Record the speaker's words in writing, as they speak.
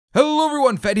Hello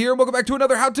everyone, Fed here, and welcome back to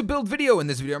another how to build video. In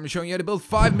this video, I'm showing you how to build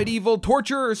 5 medieval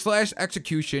torture /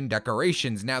 execution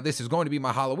decorations. Now, this is going to be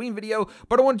my Halloween video,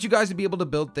 but I wanted you guys to be able to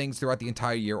build things throughout the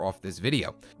entire year off this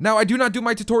video. Now, I do not do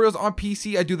my tutorials on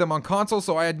PC, I do them on console,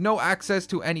 so I had no access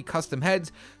to any custom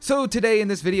heads. So today in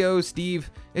this video,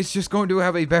 Steve is just going to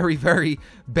have a very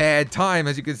bad time.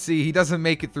 As you can see, he doesn't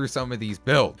make it through some of these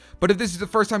builds. But if this is the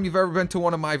first time you've ever been to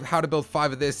one of my how to build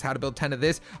 5 of this, how to build 10 of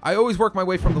this, I always work my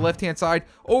way from the left-hand side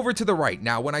over to the right.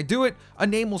 Now, when I do it, a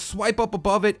name will swipe up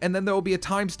above it, and then there will be a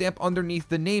timestamp underneath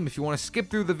the name. If you want to skip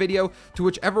through the video to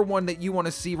whichever one that you want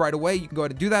to see right away, you can go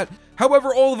ahead and do that.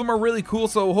 However, all of them are really cool,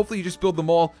 so hopefully you just build them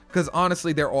all, because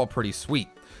honestly, they're all pretty sweet.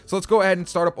 So let's go ahead and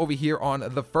start up over here on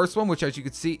the first one, which as you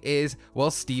can see is, well,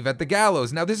 Steve at the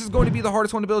Gallows. Now, this is going to be the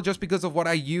hardest one to build just because of what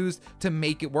I used to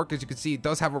make it work. As you can see, it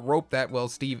does have a rope that, well,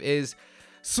 Steve is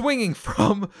swinging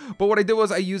from, but what I did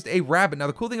was I used a rabbit. Now,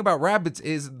 the cool thing about rabbits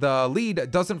is the lead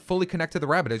doesn't fully connect to the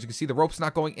rabbit. As you can see, the rope's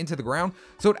not going into the ground,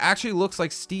 so it actually looks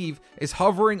like Steve is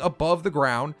hovering above the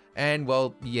ground, and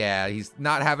well, yeah, he's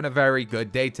not having a very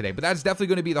good day today, but that's definitely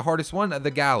going to be the hardest one,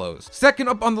 the Gallows. Second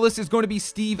up on the list is going to be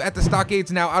Steve at the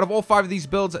Stockades. Now, out of all 5 of these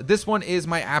builds, this one is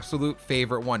my absolute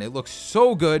favorite one. It looks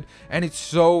so good, and it's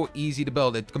so easy to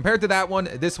build. Compared to that one,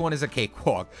 this one is a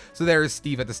cakewalk. So there is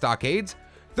Steve at the Stockades.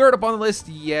 Third up on the list,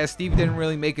 yeah, Steve didn't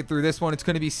really make it through this one. It's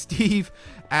going to be Steve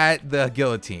at the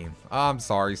Guillotine. I'm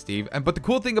sorry, Steve. But the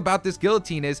cool thing about this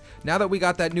Guillotine is, now that we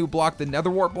got that new block, the nether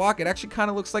wart block, it actually kind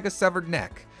of looks like a severed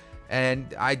neck.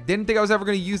 And I didn't think I was ever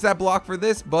going to use that block for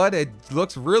this, but it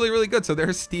looks really good. So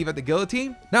there's Steve at the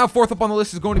Guillotine. Now, fourth up on the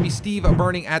list is going to be Steve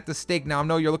burning at the stake. Now, I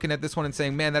know you're looking at this one and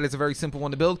saying, man, that is a very simple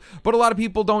one to build. But a lot of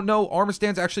people don't know armor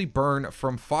stands actually burn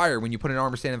from fire. When you put an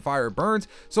armor stand in fire, it burns.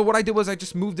 So what I did was I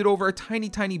just moved it over a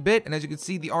tiny bit. And as you can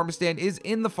see, the armor stand is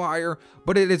in the fire,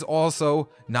 but it is also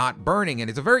not burning. And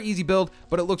it's a very easy build,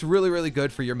 but it looks really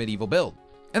good for your medieval build.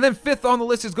 And then fifth on the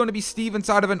list is going to be Steve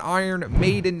inside of an Iron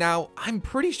Maiden. Now, I'm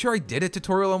pretty sure I did a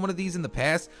tutorial on one of these in the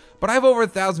past, but I have over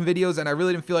 1,000 videos and I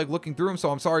really didn't feel like looking through them, so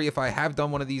I'm sorry if I have done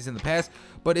one of these in the past,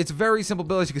 but it's a very simple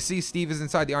build. As you can see, Steve is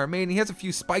inside the Iron Maiden. He has a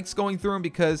few spikes going through him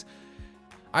because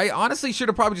I honestly should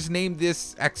have probably just named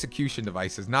this execution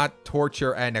devices, not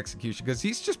torture and execution, because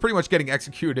he's just pretty much getting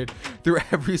executed through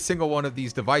every single one of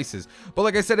these devices. But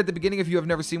like I said at the beginning, if you have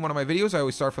never seen one of my videos, I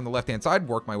always start from the left-hand side,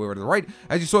 work my way over to the right.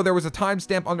 As you saw, there was a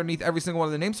timestamp underneath every single one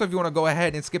of the names, so if you want to go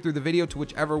ahead and skip through the video to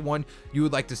whichever one you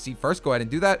would like to see first, go ahead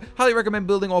and do that. Highly recommend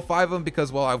building all 5 of them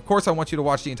because, well, of course I want you to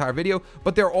watch the entire video,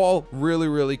 but they're all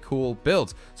really cool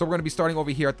builds. So we're going to be starting over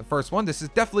here at the first one. This is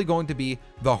definitely going to be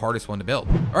the hardest one to build.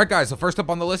 All right, guys, so first up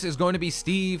on the list is going to be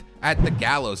Steve at the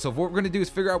Gallows. So what we're going to do is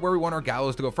figure out where we want our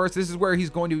Gallows to go first. This is where he's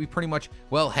going to be pretty much,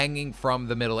 well, hanging from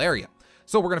the middle area.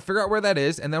 So we're going to figure out where that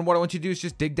is, and then what I want you to do is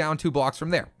just dig down 2 blocks from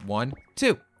there. 1,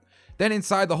 2. Then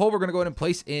inside the hole, we're going to go ahead and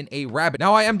place in a rabbit.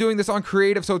 Now, I am doing this on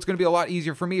creative, so it's going to be a lot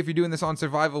easier for me. If you're doing this on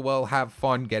survival, well, have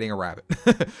fun getting a rabbit.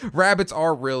 Rabbits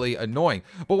are really annoying.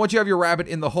 But once you have your rabbit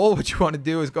in the hole, what you want to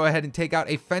do is go ahead and take out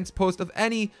a fence post of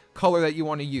any color that you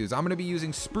want to use. I'm going to be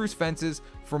using spruce fences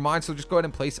for mine, so just go ahead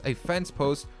and place a fence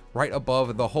post right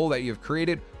above the hole that you have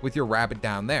created with your rabbit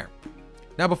down there.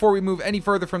 Now, before we move any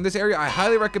further from this area, I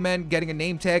highly recommend getting a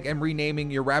name tag and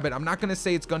renaming your rabbit. I'm not going to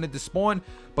say it's going to despawn,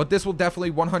 but this will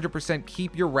definitely 100%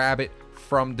 keep your rabbit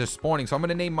from despawning. So I'm going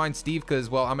to name mine Steve because,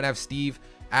 well, I'm going to have Steve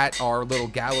at our little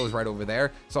Gallows right over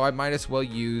there. So I might as well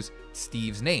use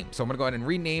Steve's name. So I'm going to go ahead and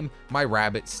rename my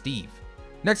rabbit Steve.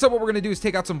 Next up, what we're going to do is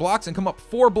take out some blocks and come up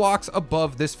 4 blocks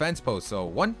above this fence post. So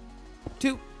 1,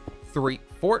 2, 3,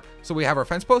 4. So we have our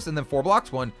fence post and then 4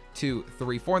 blocks. 1, 2,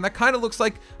 3, 4. And that kind of looks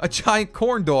like a giant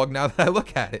corn dog now that I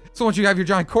look at it. So once you have your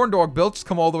giant corn dog built, just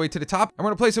come all the way to the top. I'm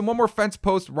going to place in one more fence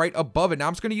post right above it. Now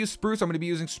I'm just going to use spruce. I'm going to be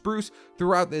using spruce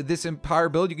throughout this entire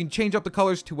build. You can change up the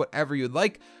colors to whatever you'd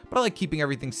like, but I like keeping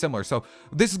everything similar. So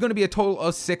this is going to be a total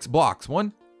of 6 blocks.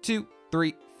 1, 2,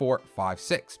 3, 4, 5,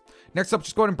 6. Next up,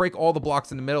 just go ahead and break all the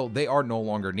blocks in the middle. They are no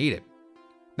longer needed.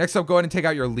 Next up, go ahead and take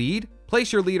out your lead.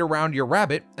 Place your lead around your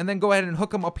rabbit, and then go ahead and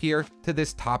hook him up here to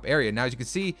this top area. Now, as you can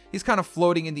see, he's kind of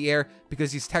floating in the air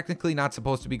because he's technically not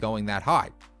supposed to be going that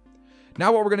high.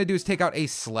 Now, what we're going to do is take out a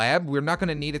slab. We're not going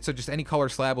to need it, so just any color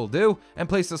slab will do, and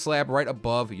place the slab right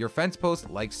above your fence post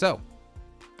like so.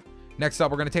 Next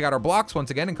up, we're going to take out our blocks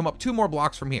once again and come up 2 more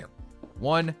blocks from here.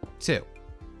 1, 2.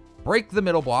 Break the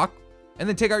middle block, and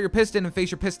then take out your piston and face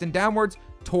your piston downwards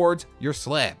towards your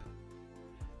slab.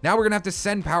 Now we're going to have to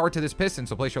send power to this piston,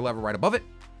 so place your lever right above it,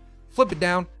 flip it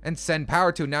down, and send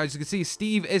power to it. Now, as you can see,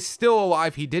 Steve is still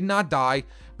alive. He did not die,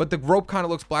 but the rope kind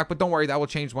of looks black, but don't worry, that will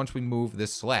change once we move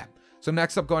this slab. So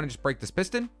next up, go ahead and just break this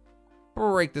piston,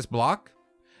 break this block,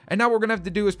 And now what we're gonna have to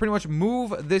do is pretty much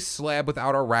move this slab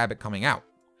without our rabbit coming out.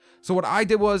 So what I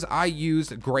did was I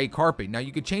used gray carpet. Now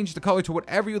you could change the color to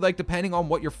whatever you like depending on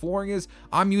what your flooring is.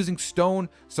 I'm using stone,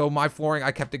 so my flooring,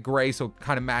 I kept it gray, so it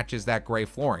kind of matches that gray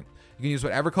flooring. You can use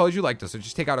whatever colors you like to. So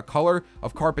just take out a color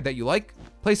of carpet that you like,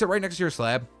 place it right next to your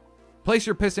slab, place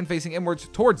your piston facing inwards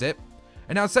towards it,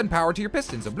 and now send power to your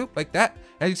piston. So bloop, like that.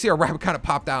 As you see, our rabbit kind of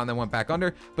popped out and then went back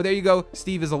under. But there you go.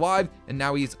 Steve is alive, and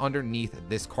now he's underneath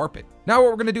this carpet. Now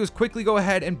what we're going to do is quickly go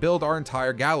ahead and build our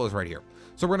entire gallows right here.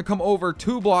 So we're going to come over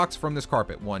 2 blocks from this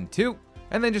carpet. 1, 2,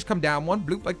 and then just come down 1,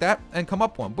 bloop, like that, and come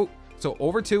up 1, boop. So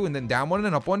over 2, and then down 1, and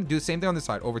then up 1. Do the same thing on this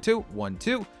side. Over 2, 1,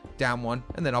 2, down 1,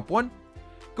 and then up 1.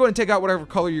 Go ahead and take out whatever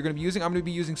color you're going to be using. I'm going to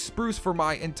be using spruce for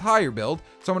my entire build.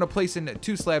 So I'm going to place in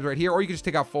 2 slabs right here, or you can just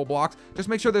take out full blocks. Just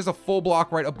make sure there's a full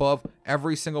block right above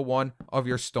every single one of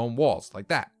your stone walls, like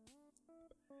that.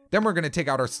 Then we're going to take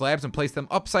out our slabs and place them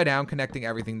upside down, connecting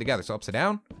everything together. So upside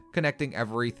down, connecting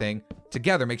everything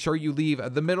together. Make sure you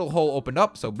leave the middle hole opened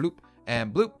up. So bloop,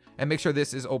 and make sure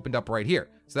this is opened up right here.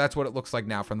 So that's what it looks like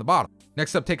now from the bottom.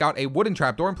 Next up, take out a wooden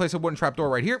trapdoor and place a wooden trapdoor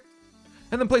right here.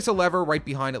 And then place a lever right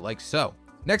behind it like so.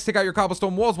 Next, take out your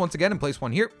cobblestone walls once again and place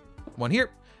one here,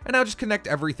 and now just connect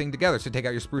everything together. So take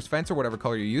out your spruce fence or whatever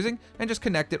color you're using and just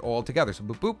connect it all together. So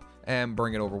boop, boop, and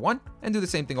bring it over 1, and do the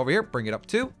same thing over here. Bring it up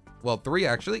 2, well, 3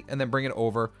 actually, and then bring it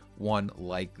over 1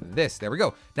 like this. There we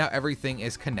go. Now everything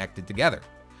is connected together.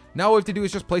 Now all we have to do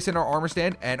is just place in our armor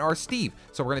stand and our Steve.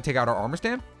 So we're going to take out our armor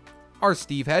stand, our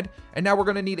Steve head, and now we're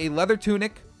going to need a leather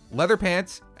tunic, leather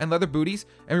pants, and leather booties,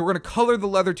 and we're going to color the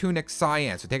leather tunic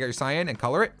cyan. So take out your cyan and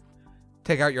color it.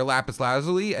 Take out your lapis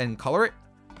lazuli and color it.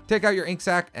 Take out your ink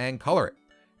sac and color it.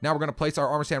 Now we're going to place our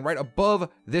armor stand right above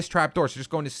this trapdoor. So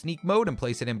just go into sneak mode and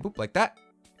place it in, boop, like that.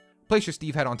 Place your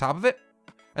Steve head on top of it.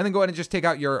 And then go ahead and just take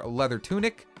out your leather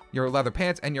tunic, your leather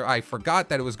pants, and your, I forgot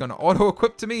that it was going to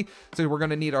auto-equip to me. So we're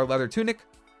going to need our leather tunic,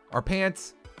 our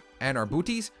pants, and our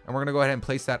booties. And we're going to go ahead and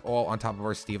place that all on top of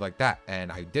our Steve like that.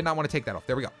 And I did not want to take that off.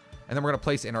 There we go. And then we're going to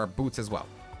place in our boots as well.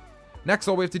 Next,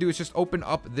 all we have to do is just open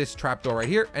up this trapdoor right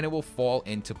here, and it will fall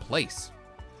into place.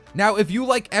 Now, if you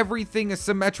like everything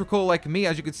symmetrical like me,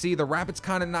 as you can see, the rabbit's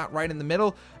kind of not right in the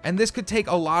middle, and this could take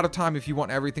a lot of time if you want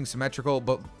everything symmetrical,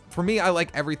 but for me, I like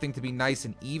everything to be nice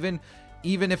and even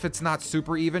if it's not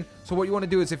super even. So what you want to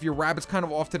do is if your rabbit's kind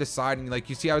of off to the side, and like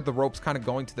you see how the rope's kind of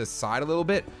going to the side a little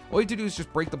bit, all you have to do is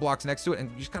just break the blocks next to it, and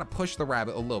you just kind of push the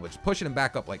rabbit a little bit. Just push it and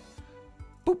back up, like,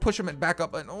 boop, push him and back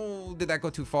up, and oh, did that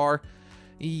go too far?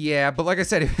 Yeah, but like I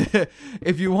said,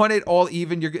 if you want it all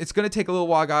even, it's going to take a little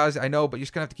while, guys. I know, but you're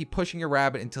just going to have to keep pushing your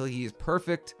rabbit until he is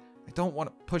perfect. I don't want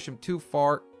to push him too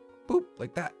far. Boop,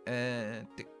 like that. And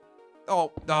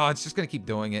oh, it's just going to keep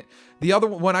doing it. The other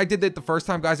one, when I did it the first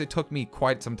time, guys, it took me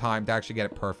quite some time to actually get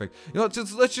it perfect. You know,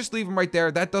 let's just leave him right there.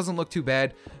 That doesn't look too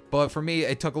bad. But for me,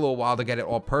 it took a little while to get it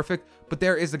all perfect. But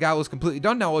there is the gallows completely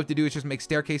done. Now all we have to do is just make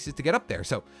staircases to get up there.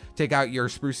 So take out your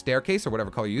spruce staircase or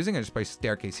whatever color you're using and just place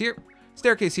staircase here.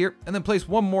 Staircase here, and then place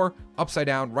one more upside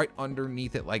down right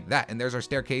underneath it like that. And there's our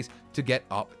staircase to get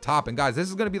up top. And guys, this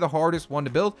is going to be the hardest one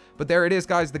to build, but there it is,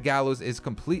 guys. The gallows is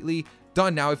completely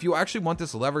done. Now, if you actually want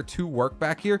this lever to work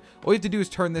back here, all you have to do is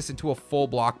turn this into a full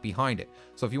block behind it.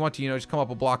 So if you want to, you know, just come up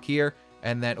a block here,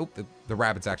 and then, oh, the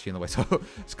rabbit's actually in the way. So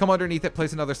just come underneath it,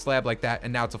 place another slab like that,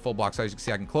 and now it's a full block. So as you can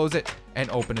see, I can close it and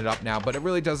open it up now, but it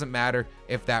really doesn't matter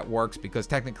if that works because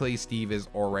technically Steve is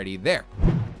already there.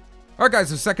 All right, guys,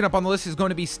 so second up on the list is going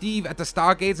to be Steve at the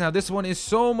stockades. Now, this one is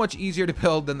so much easier to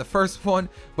build than the first one,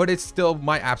 but it's still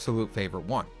my absolute favorite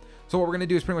one. So what we're going to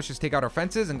do is pretty much just take out our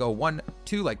fences and go 1,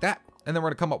 2 like that. And then we're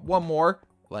going to come up one more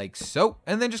like so,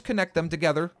 and then just connect them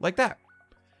together like that.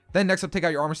 Then next up, take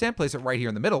out your armor stand, place it right here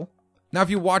in the middle. Now, if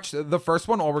you watched the first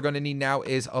one, all we're going to need now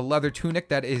is a leather tunic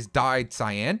that is dyed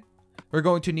cyan. We're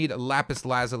going to need lapis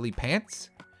lazuli pants.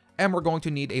 And we're going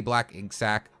to need a black ink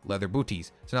sac leather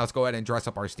booties. So now let's go ahead and dress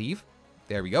up our Steve.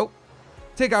 There we go.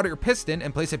 Take out your piston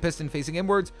and place a piston facing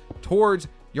inwards towards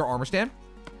your armor stand.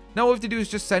 Now all we have to do is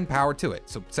just send power to it.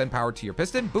 So send power to your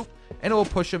piston, boop, and it will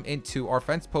push them into our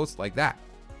fence post like that.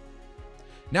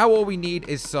 Now all we need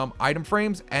is some item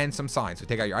frames and some signs. So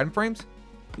take out your item frames,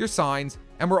 your signs,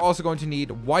 and we're also going to need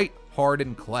white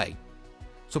hardened clay.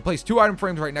 So place 2 item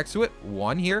frames right next to it,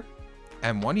 one here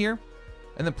and one here.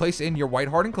 And then place in your white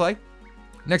hardened clay.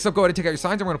 Next up, go ahead and take out your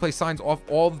signs. And we're going to place signs off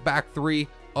all the back 3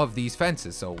 of these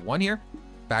fences. So one here,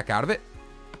 back out of it.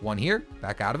 One here,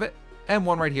 back out of it. And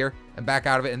one right here and back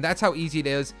out of it. And that's how easy it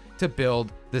is to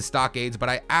build the stockades, but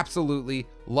I absolutely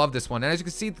love this one. And as you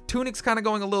can see, the tunic's kind of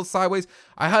going a little sideways.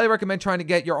 I highly recommend trying to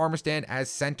get your armor stand as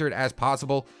centered as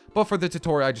possible, but for the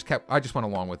tutorial, I just went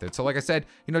along with it. So like I said,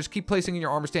 you know, just keep placing in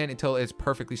your armor stand until it's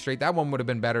perfectly straight. That one would have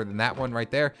been better than that one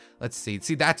right there. Let's see.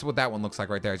 See, that's what that one looks like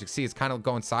right there. As you can see, it's kind of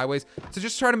going sideways. So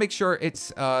just try to make sure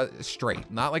it's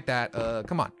straight, not like that.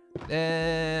 Come on.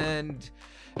 And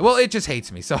well, it just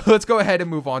hates me. So let's go ahead and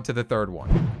move on to the third one.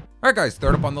 All right, guys,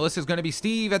 third up on the list is going to be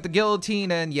Steve at the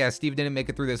Guillotine, and yeah, Steve didn't make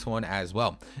it through this one as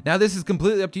well. Now, this is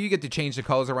completely up to you. You get to change the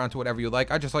colors around to whatever you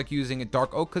like. I just like using a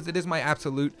dark oak because it is my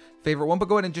absolute favorite one, but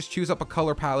go ahead and just choose up a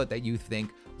color palette that you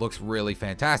think looks really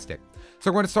fantastic. So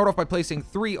we're going to start off by placing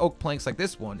 3 oak planks like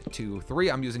this. 1, 2,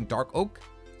 3. I'm using dark oak,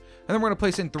 and then we're going to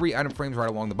place in 3 item frames right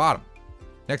along the bottom.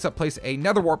 Next up, place a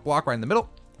nether wart block right in the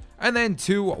middle, and then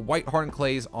 2 white hardened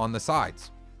clays on the sides.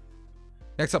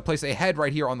 Next up, place a head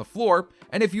right here on the floor,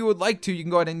 and if you would like to, you can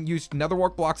go ahead and use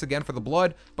netherwork blocks again for the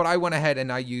blood, but I went ahead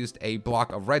and I used a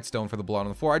block of redstone for the blood on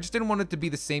the floor. I just didn't want it to be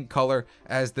the same color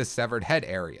as the severed head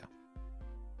area.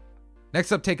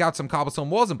 Next up, take out some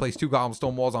cobblestone walls and place 2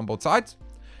 cobblestone walls on both sides,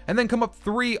 and then come up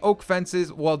 3 oak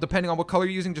fences. Well, depending on what color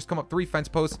you're using, just come up 3 fence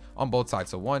posts on both sides.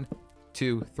 So 1,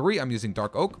 2, 3. I'm using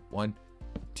dark oak. 1,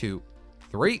 2,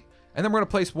 3. And then we're going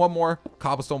to place 1 more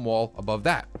cobblestone wall above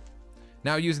that.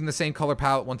 Now, using the same color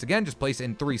palette once again, just place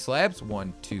in 3 slabs.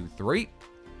 1, 2, 3.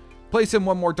 Place in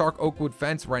 1 more dark oak wood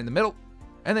fence right in the middle,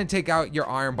 and then take out your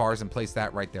iron bars and place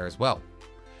that right there as well.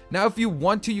 Now, if you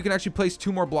want to, you can actually place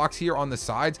 2 more blocks here on the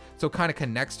sides, so it kind of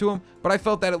connects to them, but I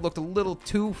felt that it looked a little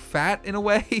too fat in a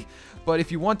way. But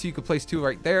if you want to, you could place 2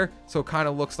 right there, so it kind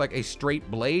of looks like a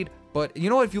straight blade. But you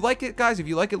know what, if you like it, guys, if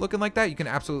you like it looking like that, you can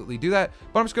absolutely do that.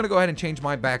 But I'm just going to go ahead and change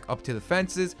mine back up to the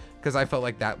fences because I felt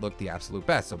like that looked the absolute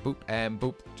best. So boop and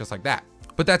boop, just like that.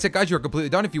 But that's it, guys. You're completely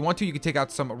done. If you want to, you can take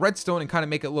out some redstone and kind of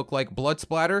make it look like blood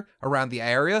splatter around the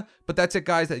area. But that's it,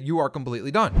 guys, that you are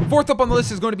completely done. Fourth up on the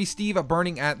list is going to be Steve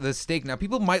burning at the stake. Now,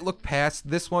 people might look past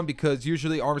this one because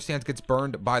usually armor stands gets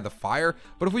burned by the fire.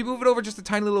 But if we move it over just a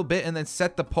tiny little bit and then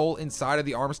set the pole inside of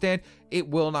the armor stand, it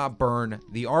will not burn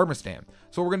the armor stand.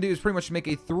 So what we're going to do is pretty much make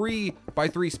a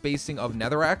 3x3 spacing of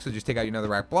netherrack. So just take out your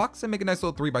netherrack blocks and make a nice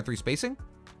little 3x3 spacing.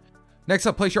 Next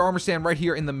up, place your armor stand right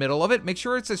here in the middle of it. Make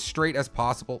sure it's as straight as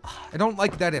possible. I don't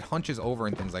like that it hunches over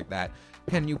and things like that.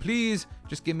 Can you please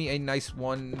just give me a nice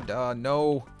one?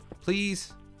 No,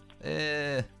 please.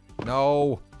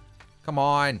 No, come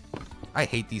on. I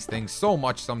hate these things so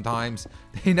much sometimes.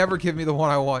 They never give me the one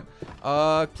I want.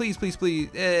 Please, please, please.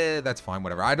 That's fine,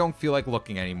 whatever. I don't feel like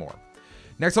looking anymore.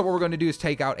 Next up, what we're going to do is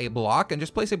take out a block and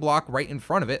just place a block right in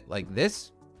front of it like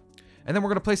this. And then we're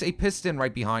going to place a piston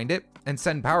right behind it and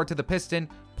send power to the piston,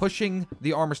 pushing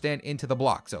the armor stand into the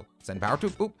block. So send power to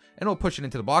it, boop, and it'll push it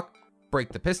into the block, break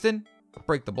the piston,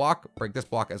 break the block, break this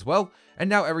block as well. And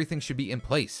now everything should be in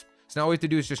place. So now all we have to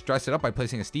do is just dress it up by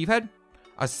placing a Steve head,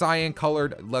 a cyan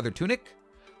colored leather tunic,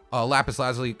 a lapis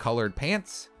lazuli colored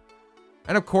pants,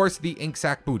 and of course the ink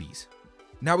sac booties.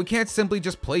 Now we can't simply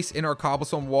just place in our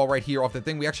cobblestone wall right here off the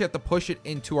thing. We actually have to push it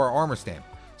into our armor stand.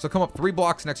 So come up 3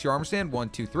 blocks next to your armor stand, 1,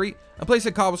 2, 3, and place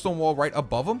a cobblestone wall right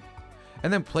above them.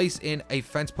 And then place in a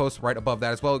fence post right above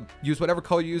that as well. Use whatever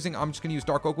color you're using. I'm just going to use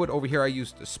dark oak wood. Over here I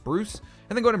used spruce.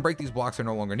 And then go ahead and break these blocks that are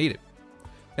no longer needed.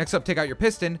 Next up, take out your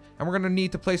piston. And we're going to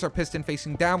need to place our piston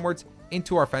facing downwards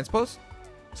into our fence post.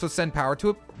 So send power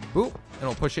to it, boop, and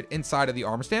it'll push it inside of the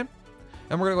armor stand.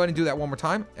 And we're going to go ahead and do that one more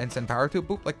time and send power to it,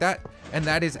 boop, like that. And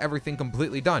that is everything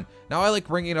completely done. Now, I like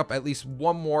bringing up at least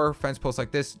 1 more fence post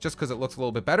like this just because it looks a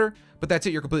little bit better. But that's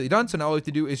it. You're completely done. So now all we have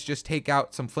to do is just take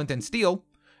out some flint and steel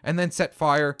and then set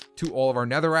fire to all of our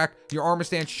netherrack. Your armor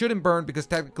stand shouldn't burn because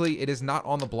technically it is not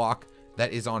on the block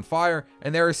that is on fire.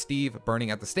 And there is Steve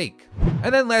burning at the stake.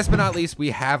 And then last but not least, we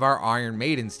have our Iron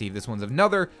Maiden Steve. This one's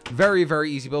another very, very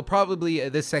easy build. Probably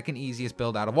the second easiest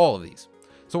build out of all of these.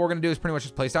 So what we're going to do is pretty much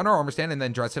just place down our armor stand and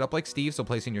then dress it up like Steve. So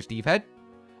placing your Steve head,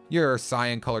 your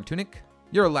cyan colored tunic,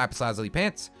 your lapis lazuli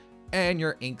pants, and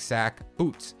your ink sac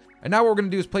boots. And now what we're going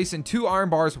to do is place in 2 iron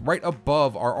bars right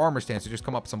above our armor stand. So just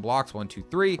come up some blocks, 1, 2,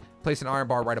 3, place an iron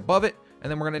bar right above it. And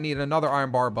then we're going to need another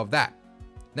iron bar above that.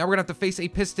 Now we're going to have to face a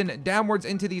piston downwards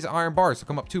into these iron bars. So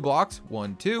come up 2 blocks,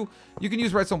 1, 2. You can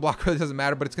use redstone block, really doesn't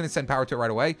matter, but it's going to send power to it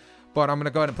right away. But I'm going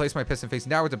to go ahead and place my piston facing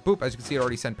downwards and boop. As you can see, it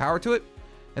already sent power to it.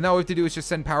 And now what we have to do is just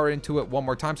send power into it 1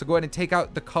 more time. So go ahead and take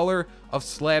out the color of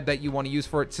slab that you want to use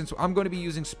for it. Since I'm going to be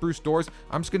using spruce doors,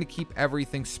 I'm just going to keep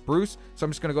everything spruce. So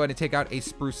I'm just going to go ahead and take out a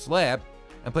spruce slab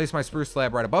and place my spruce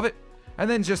slab right above it. And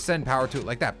then just send power to it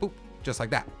like that. Boop, just like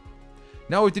that.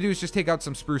 Now what we have to do is just take out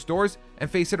some spruce doors and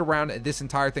face it around this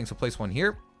entire thing. So place 1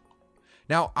 here.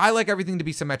 Now, I like everything to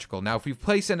be symmetrical. Now, if we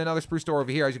place in another spruce door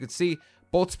over here, as you can see,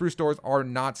 both spruce doors are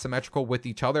not symmetrical with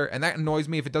each other, and that annoys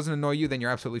me. If it doesn't annoy you, then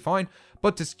you're absolutely fine.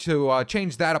 But to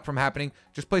change that up from happening,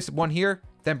 just place one here,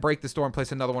 then break this door and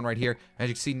place another one right here. As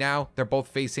you can see now, they're both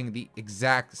facing the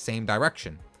exact same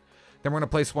direction. Then we're going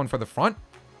to place one for the front,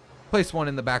 place one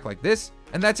in the back like this,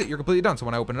 and that's it. You're completely done. So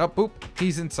when I open it up, boop,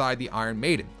 he's inside the Iron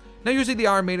Maiden. Now, usually the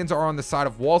Iron Maidens are on the side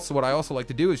of walls, so what I also like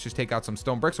to do is just take out some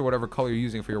stone bricks or whatever color you're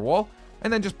using for your wall,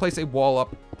 and then just place a wall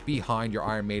up behind your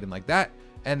Iron Maiden like that.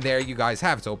 And there you guys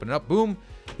have it. So open it up, boom.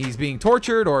 He's being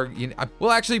tortured, or,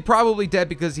 well, actually probably dead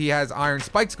because he has iron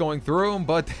spikes going through him,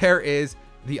 but there is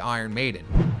the Iron Maiden.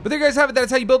 But there you guys have it.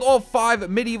 That's how you build all 5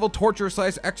 medieval torture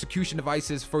 / execution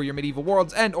devices for your medieval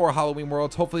worlds and or Halloween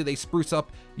worlds. Hopefully they spruce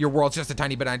up your worlds just a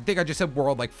tiny bit. I think I just said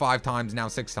world like 5 times, now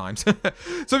 6 times.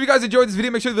 So if you guys enjoyed this video,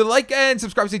 make sure to like and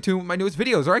subscribe to stay tuned with my newest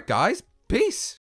videos. All right, guys, peace.